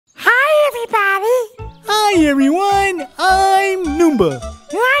Hi everyone, I'm Noomba.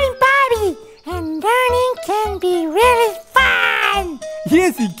 I'm Bobby, and learning can be really fun.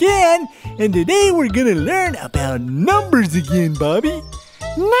 Yes, it can. And today we're gonna learn about numbers again, Bobby.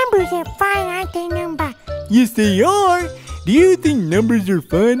 Numbers are fun, aren't they, Noomba? Yes, they are. Do you think numbers are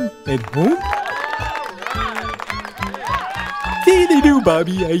fun at home? See, they do,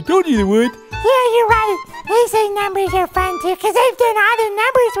 Bobby. I told you they would. Yeah, you're right. They say numbers are fun too, because they've done all the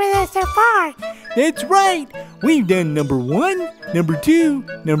numbers with us so far. That's right. We've done number 1, number 2,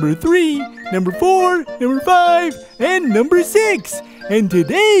 number 3, number 4, number 5, and number 6. And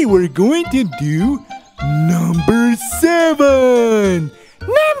today we're going to do number 7.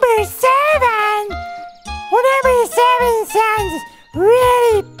 Number 7? Well, number 7 sounds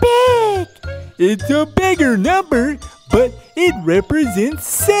really big. It's a bigger number, but it represents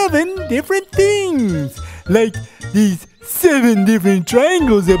 7 different things. Like these 7 different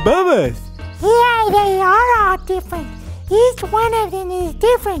triangles above us. Yeah, they are all different. Each one of them is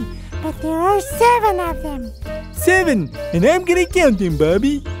different, but there are 7 of them. 7, and I'm gonna count them,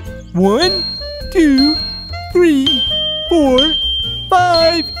 Bobby. 1, 2, 3, 4,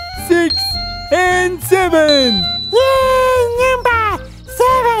 5, 6, and 7. Yay, number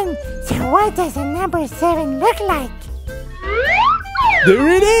 7! So what does a number 7 look like? There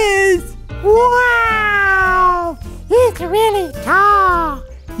it is! Wow! It's really tall.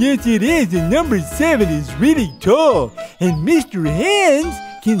 Yes, it is, and number 7 is really tall. And Mr. Hands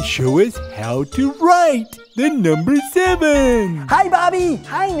can show us how to write the number 7. Hi, Bobby.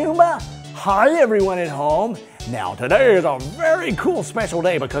 Hi, Noomba. Hi, everyone at home. Now, today is a very cool special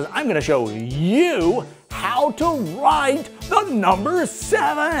day because I'm going to show you how to write the number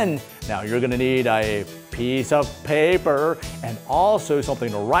 7. Now, you're going to need a piece of paper and also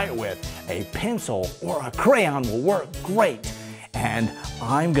something to write with. A pencil or a crayon will work great. And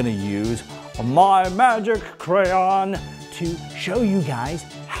I'm going to use my magic crayon to show you guys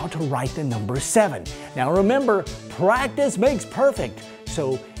how to write the number 7. Now, remember, practice makes perfect.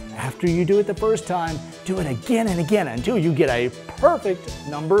 So after you do it the first time, do it again and again until you get a perfect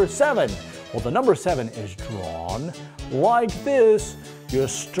number 7. Well, the number 7 is drawn like this. You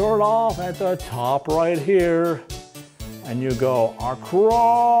start off at the top right here, and you go across,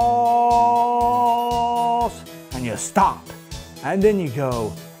 and you stop. And then you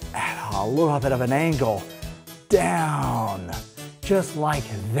go at a little bit of an angle down, just like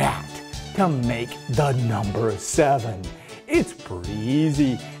that, to make the number 7. It's pretty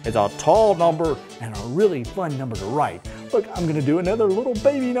easy. It's a tall number and a really fun number to write. Look, I'm gonna do another little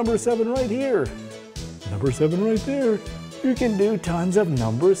baby number 7 right here. Number 7 right there. You can do tons of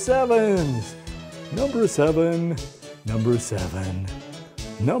number 7s. Number 7, number 7,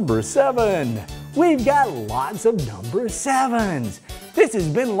 number 7. We've got lots of number 7s. This has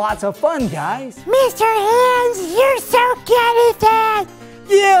been lots of fun, guys. Mr. Hands, you're so good at that.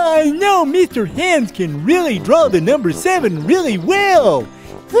 Yeah, I know Mr. Hands can really draw the number 7 really well.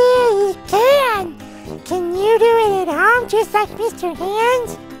 Yeah, he can. Can you do it at home just like Mr.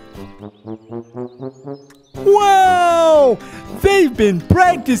 Hands? Wow! They've been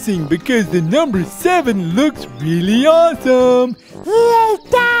practicing because the number 7 looks really awesome. Yeah, it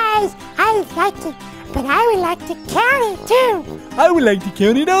does. I like it, but I would like to count it too. I would like to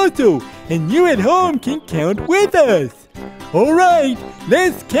count it also, and you at home can count with us. All right,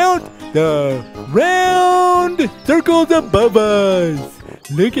 let's count the round circles above us.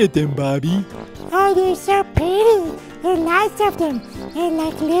 Look at them, Bobby. Oh, they're so pretty. There are lots of them. They're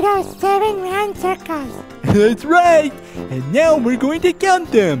like little 7 round circles. That's right. And now we're going to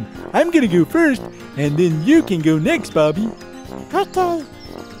count them. I'm going to go first, and then you can go next, Bobby. Okay.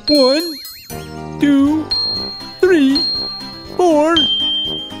 1, 2, 3, 4,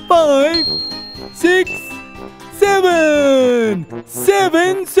 5, 6, 7.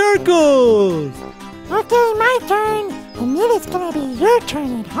 7 circles. Okay, my turn. And then it's going to be your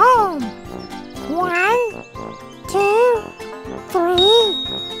turn at home. 1, 2, 3,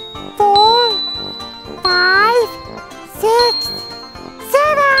 4, 5, 6,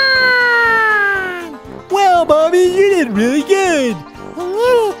 7. Well, Bobby, you did really good. And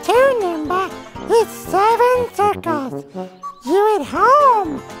you did too, Noomba. It's 7 circles. You at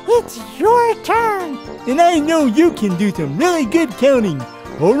home. It's your turn. And I know you can do some really good counting.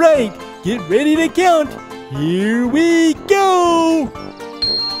 All right, get ready to count. Here we go.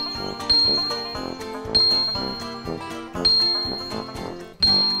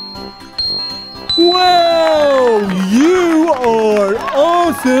 Wow, you are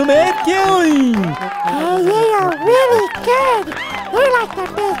awesome at counting. Hey, you are really good. You're like the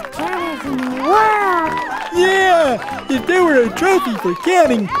best counters in the world. Yeah, if there were a trophy for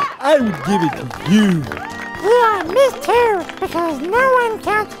counting, I would give it to you. Yeah, me too, because no one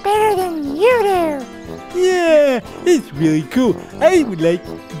counts better than you do. Yeah, it's really cool.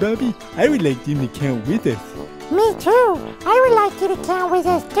 Bobby, I would like them to count with us. Me too. I would like you to count with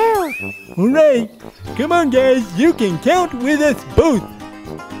us too. All right, come on guys, you can count with us both.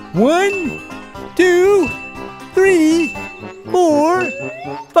 1, 2, 3, 4,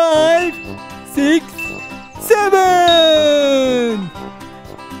 5, 6, 7.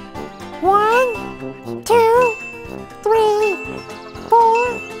 1, 2, 3,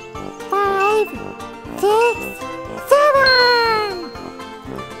 4, 5, 6, 7.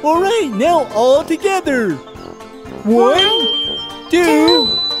 All right, now all together. 1, 2,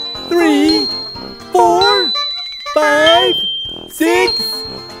 3, 4, 5, 6,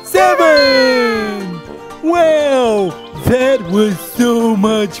 7. Wow, that was so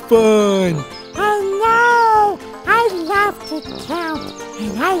much fun. I know. I love to count,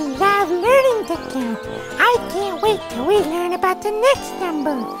 and I love learning to count. I can't wait till we learn about the next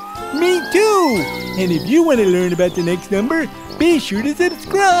number. Me too. And if you want to learn about the next number, be sure to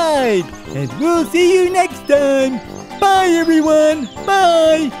subscribe. And we'll see you next time. Bye, everyone.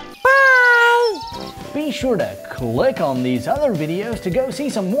 Bye. Bye. Be sure to click on these other videos to go see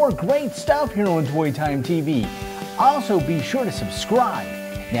some more great stuff here on Toy Time TV. Also, be sure to subscribe.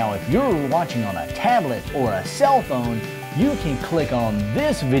 Now, if you're watching on a tablet or a cell phone, you can click on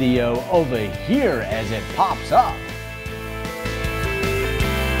this video over here as it pops up.